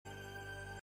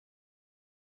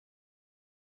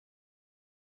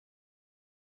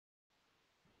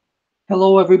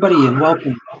Hello, everybody, and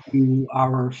welcome to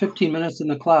our 15 minutes in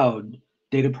the cloud,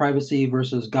 data privacy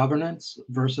versus governance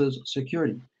versus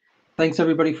security. Thanks,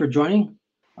 everybody, for joining.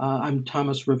 I'm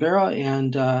Thomas Rivera,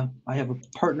 and I have a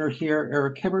partner here,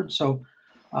 Eric Hibbard. So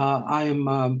I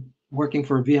am working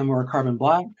for VMware Carbon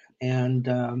Black and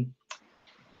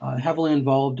heavily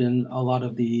involved in a lot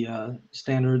of the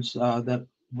standards that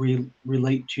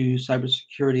relate to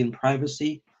cybersecurity and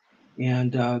privacy,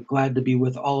 and glad to be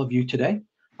with all of you today.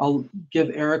 I'll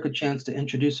give Eric a chance to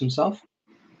introduce himself.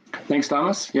 Thanks,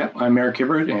 Thomas. Yep, I'm Eric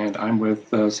Hibbard, and I'm with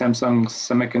Samsung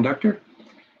Semiconductor.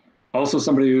 Also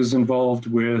somebody who's involved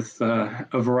with a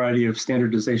variety of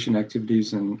standardization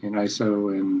activities in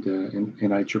ISO and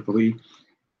in IEEE,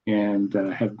 and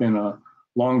have been a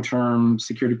long-term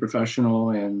security professional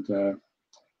and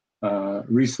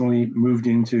recently moved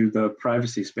into the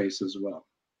privacy space as well.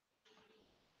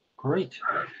 Great.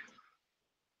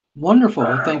 Wonderful.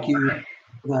 Thank you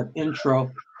for that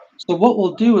intro. So what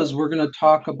we'll do is we're going to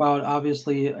talk about,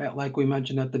 obviously, like we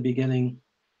mentioned at the beginning,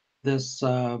 this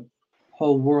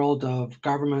whole world of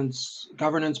governance,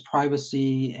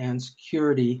 privacy, and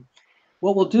security.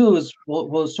 What we'll do is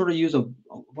we'll sort of use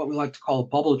what we like to call a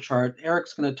bubble chart.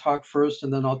 Eric's going to talk first,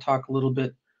 and then I'll talk a little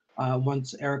bit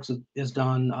once Eric is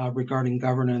done regarding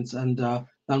governance, and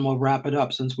then we'll wrap it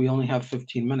up since we only have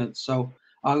 15 minutes. So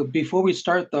before we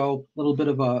start, though, a little bit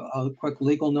of a quick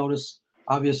legal notice.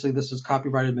 Obviously, this is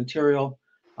copyrighted material.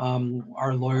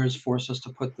 Our lawyers force us to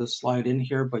put this slide in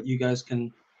here, but you guys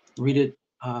can read it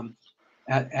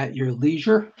at your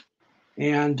leisure.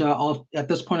 And at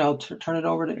this point, I'll turn it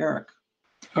over to Eric.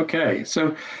 Okay,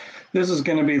 so this is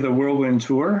going to be the whirlwind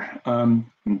tour,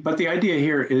 but the idea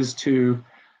here is to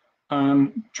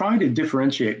try to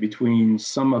differentiate between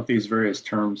some of these various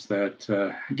terms that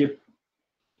get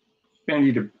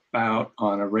bandied about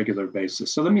on a regular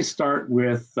basis. So let me start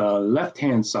with the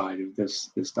left-hand side of this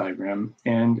diagram,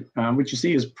 and what you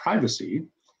see is privacy.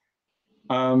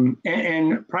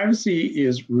 And privacy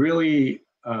is really,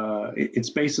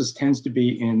 its basis tends to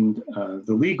be in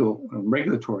the legal and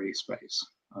regulatory space,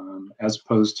 as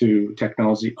opposed to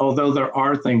technology, although there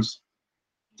are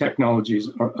technologies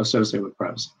are associated with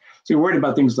privacy. So you're worried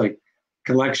about things like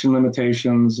collection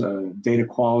limitations, data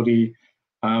quality,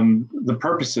 the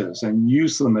purposes and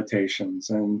use limitations,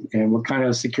 and what kind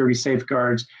of security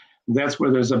safeguards. That's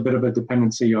where there's a bit of a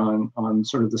dependency on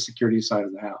sort of the security side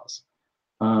of the house.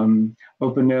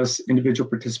 Openness, individual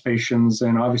participations,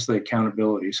 and obviously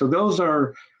accountability. So those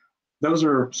are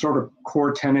sort of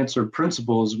core tenets or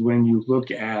principles when you look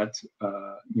at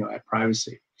at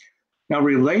privacy. Now,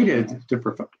 related to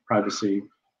privacy,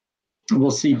 we'll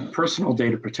see personal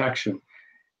data protection,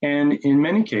 and in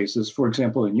many cases, for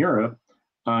example, in Europe,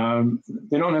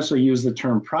 they don't necessarily use the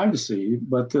term privacy,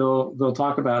 but they'll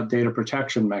talk about data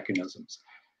protection mechanisms.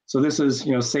 So this is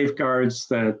safeguards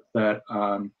that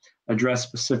address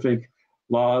specific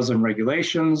laws and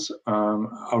regulations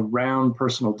around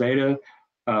personal data.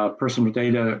 Personal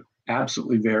data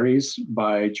absolutely varies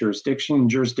by jurisdiction.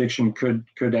 Jurisdiction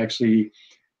could actually,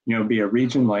 be a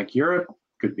region like Europe,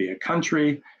 could be a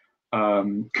country,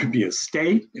 could be a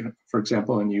state, for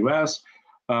example, in the U.S.,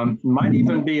 might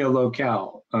even be a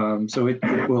locale. So it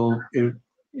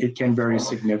can vary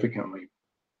significantly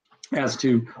as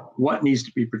to what needs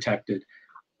to be protected.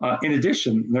 In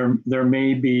addition, there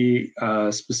may be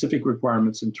specific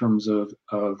requirements in terms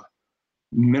of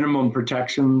minimum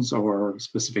protections or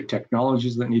specific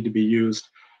technologies that need to be used.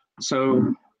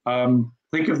 So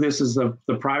think of this as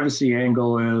the privacy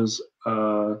angle is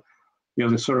the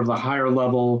sort of the higher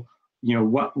level,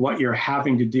 what you're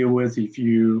having to deal with if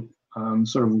you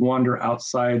sort of wander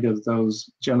outside of those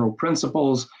general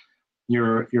principles.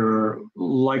 You're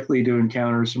likely to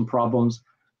encounter some problems,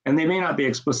 and they may not be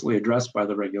explicitly addressed by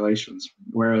the regulations,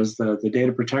 whereas the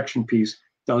data protection piece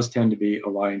does tend to be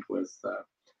aligned with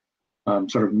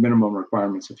sort of minimum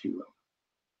requirements, if you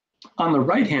will. On the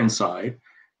right-hand side,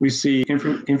 we see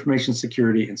information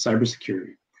security and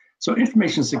cybersecurity. So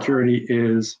information security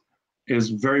is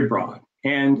very broad,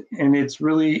 and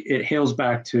it hails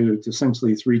back to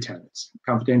essentially three tenets: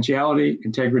 confidentiality,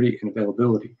 integrity, and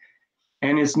availability.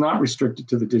 And it's not restricted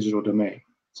to the digital domain.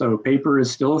 So paper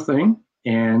is still a thing,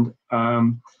 and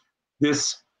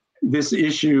this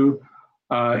issue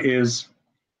is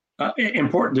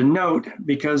important to note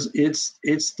because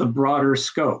it's the broader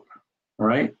scope, all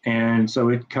right? And so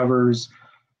it covers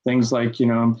things like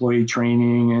employee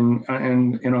training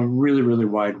and a really, really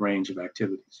wide range of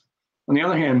activities. On the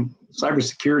other hand,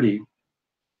 cybersecurity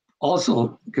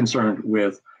also concerned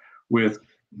with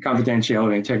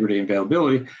confidentiality, integrity, and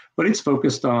availability, but it's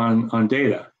focused on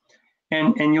data.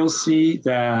 And you'll see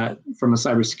that from a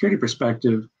cybersecurity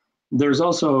perspective, there's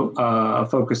also a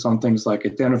focus on things like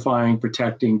identifying,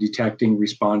 protecting, detecting,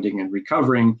 responding, and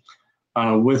recovering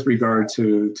with regard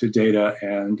to data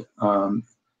and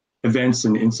events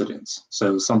and incidents.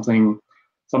 So something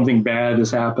bad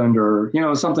has happened, or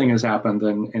something has happened,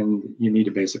 and you need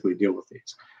to basically deal with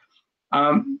these.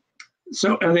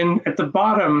 So, and then at the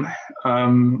bottom,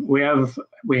 we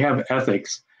have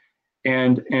ethics,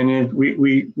 and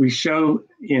we show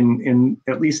in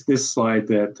at least this slide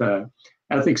that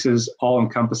ethics is all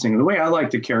encompassing. And the way I like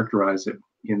to characterize it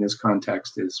in this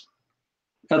context is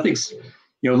ethics,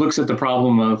 looks at the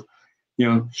problem of,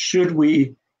 should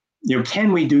we,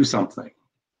 can we do something?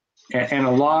 And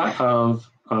a lot of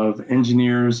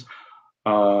engineers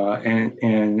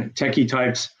and techie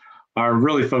types are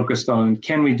really focused on,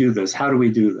 can we do this? How do we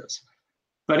do this?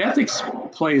 But ethics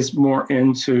plays more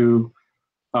into,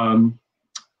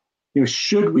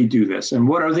 should we do this? And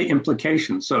what are the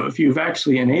implications? So if you've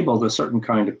actually enabled a certain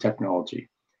kind of technology,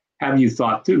 have you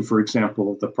thought through, for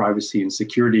example, the privacy and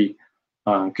security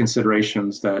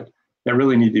considerations that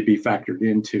really need to be factored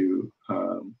into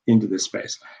this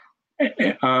space?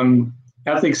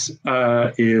 Ethics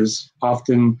is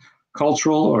often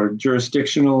cultural or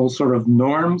jurisdictional sort of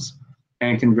norms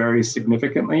and can vary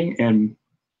significantly. And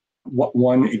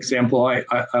one example I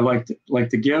like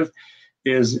to give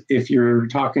is, if you're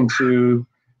talking to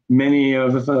many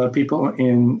of people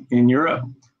in Europe,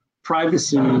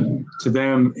 privacy to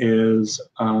them is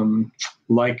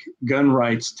like gun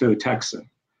rights to a Texan.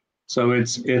 So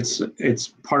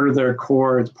it's part of their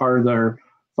core. It's part of their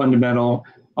fundamental.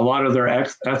 A lot of their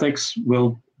ethics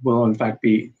will in fact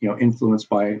be influenced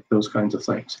by those kinds of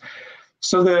things.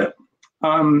 So the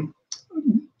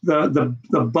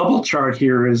bubble chart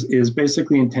here is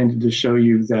basically intended to show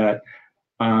you that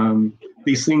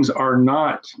these things are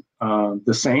not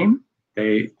the same.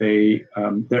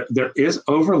 There is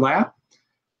overlap,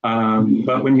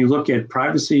 but when you look at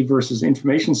privacy versus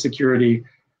information security,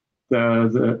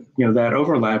 that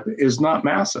overlap is not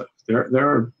massive. There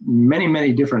are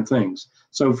many different things.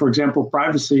 So, for example,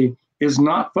 privacy is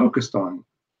not focused on.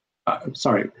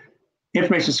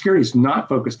 Information security is not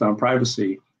focused on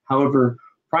privacy. However,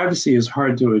 privacy is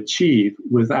hard to achieve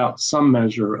without some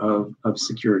measure of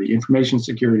security, information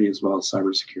security as well as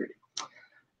cybersecurity.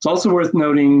 It's also worth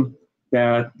noting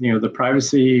that the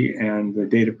privacy and the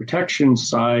data protection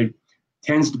side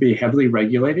tends to be heavily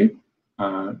regulated.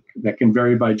 That can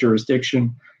vary by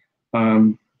jurisdiction.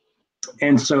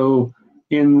 And so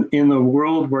in the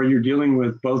world where you're dealing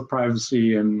with both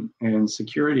privacy and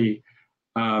security,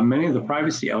 many of the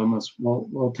privacy elements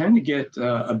will tend to get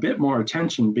a bit more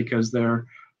attention because there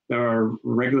are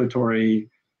regulatory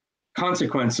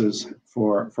consequences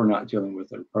for not dealing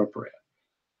with it appropriate.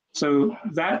 So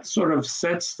that sort of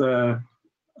sets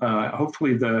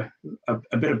hopefully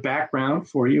a bit of background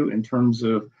for you in terms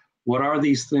of what are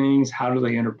these things, how do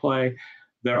they interplay.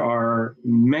 There are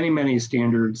many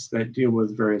standards that deal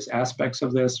with various aspects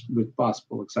of this, with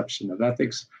possible exception of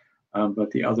ethics,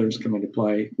 but the others come into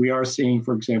play. We are seeing,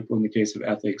 for example, in the case of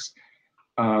ethics,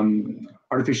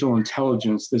 artificial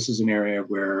intelligence. This is an area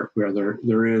where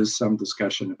there is some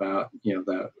discussion about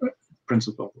the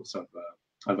principles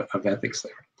of ethics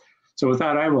there. So with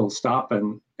that, I will stop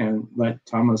and let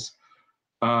Thomas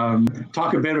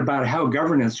talk a bit about how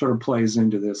governance sort of plays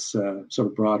into this sort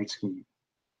of broader scheme.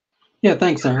 Yeah,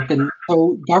 thanks, Eric. And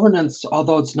so governance,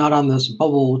 although it's not on this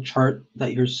bubble chart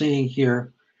that you're seeing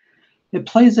here, it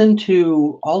plays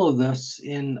into all of this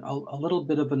in a little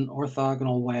bit of an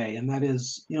orthogonal way. And that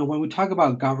is, when we talk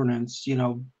about governance,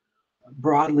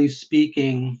 broadly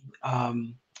speaking,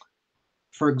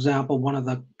 for example, one of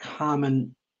the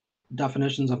common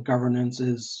definitions of governance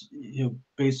is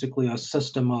basically a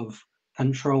system of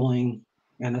controlling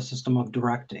and a system of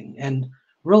directing. And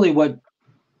really what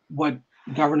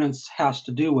governance has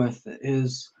to do with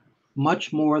is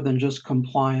much more than just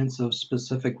compliance of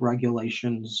specific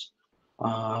regulations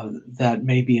that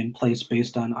may be in place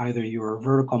based on either your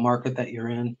vertical market that you're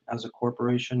in as a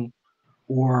corporation,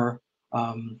 or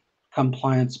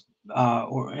compliance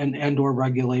or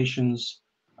regulations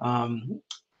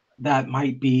that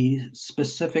might be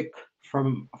specific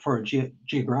for a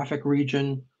geographic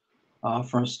region,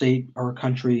 for a state or a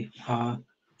country.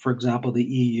 For example, the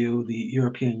EU, the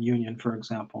European Union, for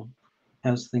example,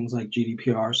 has things like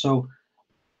GDPR. So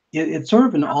it's sort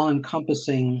of an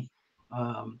all-encompassing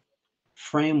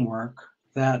framework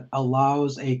that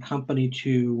allows a company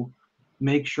to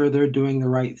make sure they're doing the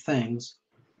right things,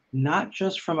 not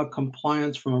just from a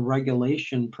compliance, from a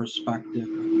regulation perspective,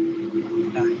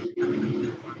 that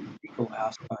legal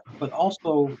aspect, but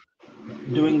also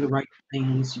doing the right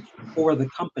things for the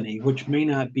company, which may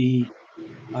not be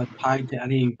tied to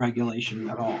any regulation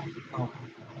at all. So,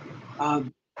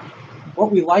 um,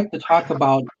 what we like to talk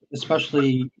about,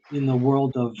 especially in the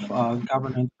world of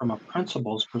governance from a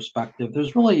principles perspective,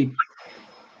 there's really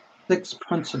 6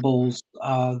 principles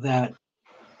that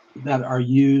are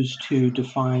used to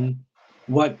define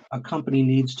what a company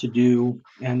needs to do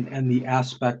and the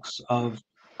aspects of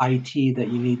IT that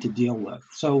you need to deal with.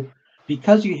 So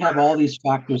because you have all these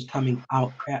factors coming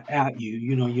out at you,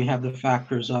 you have the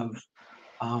factors of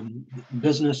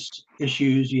business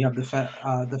issues, you have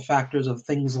the factors of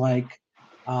things like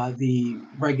the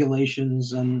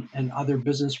regulations and other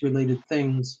business related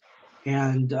things,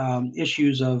 and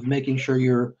issues of making sure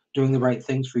you're doing the right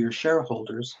things for your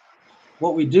shareholders.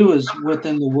 What we do is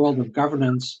within the world of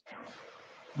governance,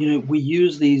 we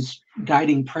use these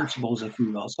guiding principles, if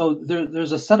you will. So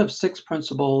there's a set of 6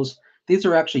 principles. These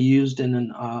are actually used in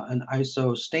an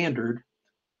ISO standard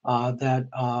that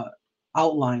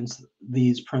outlines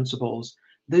these principles.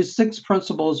 These 6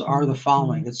 principles are the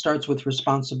following. It starts with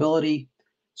responsibility,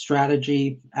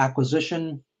 strategy,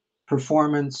 acquisition,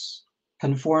 performance,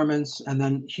 conformance, and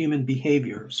then human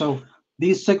behavior. So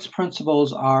these 6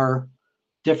 principles are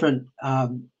different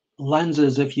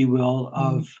lenses, if you will,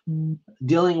 of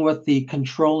dealing with the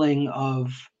controlling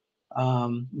of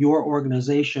your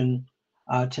organization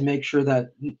to make sure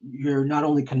that you're not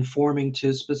only conforming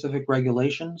to specific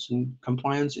regulations and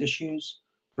compliance issues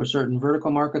for certain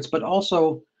vertical markets, but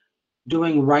also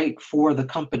doing right for the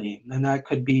company. And that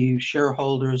could be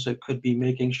shareholders, it could be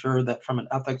making sure that from an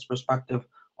ethics perspective,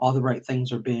 all the right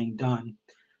things are being done.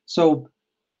 So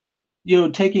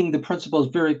taking the principles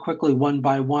very quickly one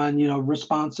by one.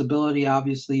 Responsibility,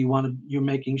 obviously you're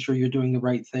making sure you're doing the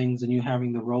right things and you're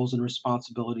having the roles and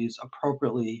responsibilities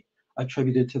appropriately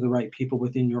attributed to the right people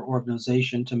within your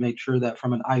organization to make sure that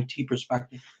from an IT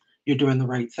perspective, you're doing the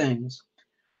right things.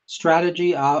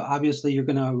 Strategy, obviously you're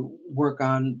going to work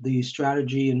on the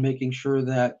strategy and making sure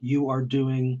that you are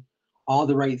doing all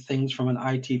the right things from an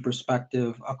IT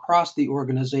perspective across the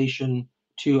organization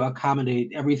to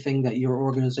accommodate everything that your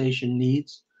organization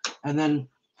needs. And then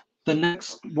the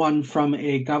next one from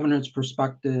a governance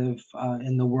perspective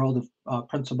in the world of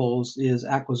principles is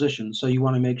acquisition. So you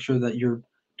want to make sure that you're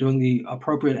doing the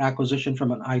appropriate acquisition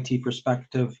from an IT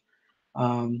perspective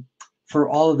um, for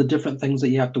all of the different things that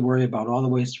you have to worry about, all the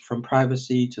ways from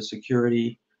privacy to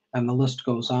security, and the list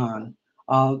goes on.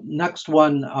 Next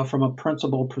one from a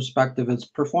principal perspective is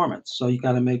performance. So you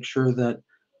got to make sure that,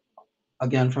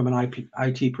 again, from an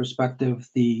IT perspective,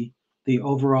 the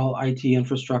overall IT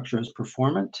infrastructure is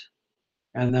performant,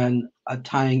 and then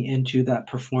tying into that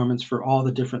performance for all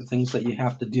the different things that you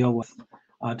have to deal with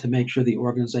to make sure the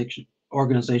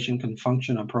organization can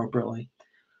function appropriately.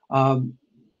 Um,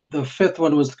 the fifth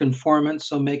one was conformance,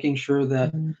 so making sure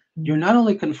that you're not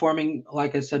only conforming,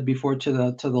 like I said before, to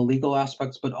the legal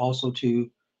aspects, but also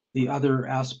to the other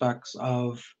aspects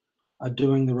of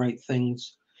doing the right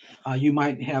things. You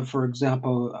might have, for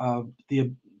example,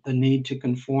 the need to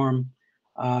conform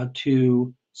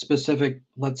to specific,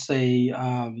 let's say,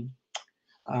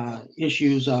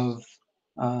 issues of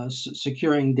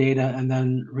securing data and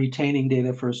then retaining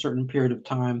data for a certain period of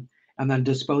time and then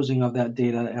disposing of that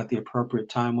data at the appropriate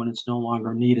time when it's no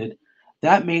longer needed.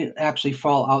 That may actually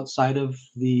fall outside of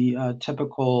the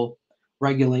typical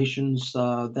regulations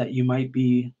that you might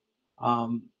be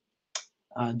um,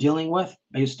 dealing with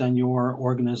based on your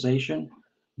organization,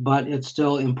 but it's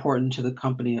still important to the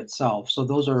company itself. So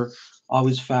those are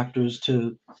always factors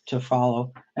to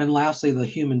follow. And lastly, the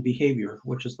human behavior,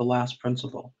 which is the last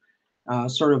principle.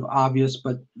 Sort of obvious,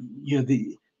 but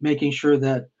the making sure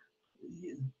that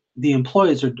the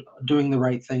employees are doing the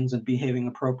right things and behaving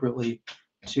appropriately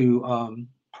to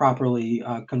properly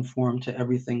conform to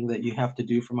everything that you have to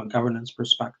do from a governance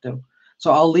perspective.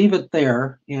 So I'll leave it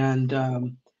there, and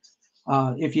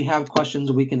if you have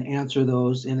questions, we can answer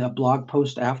those in a blog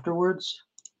post afterwards.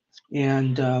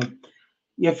 And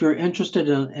if you're interested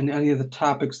in any of the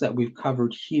topics that we've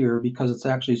covered here, because it's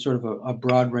actually sort of a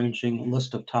broad-ranging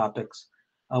list of topics,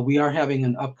 we are having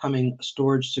an upcoming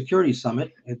Storage Security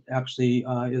Summit. It actually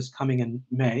is coming in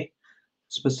May,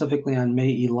 specifically on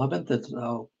May 11th. It's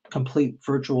a complete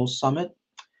virtual summit.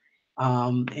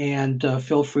 And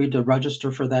feel free to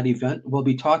register for that event. We'll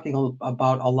be talking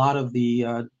about a lot of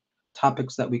the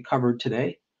topics that we covered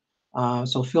today.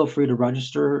 So feel free to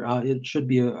register. It should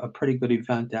be a pretty good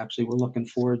event, actually. We're looking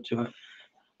forward to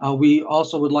it. We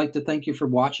also would like to thank you for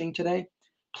watching today.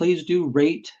 Please do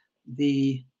rate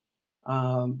the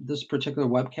this particular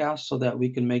webcast so that we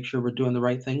can make sure we're doing the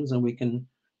right things and we can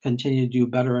continue to do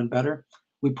better and better.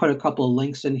 We put a couple of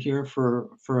links in here for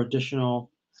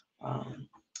additional um,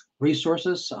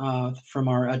 resources from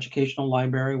our educational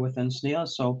library within SNEA,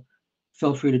 so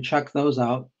feel free to check those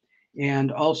out.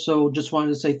 And also just wanted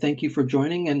to say thank you for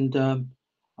joining, and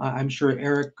I'm sure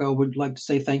Eric would like to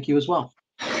say thank you as well.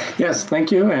 Yes,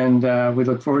 thank you, and we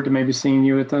look forward to maybe seeing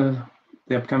you at the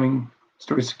upcoming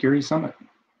Storage Security Summit.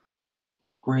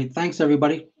 Great, thanks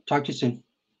everybody. Talk to you soon.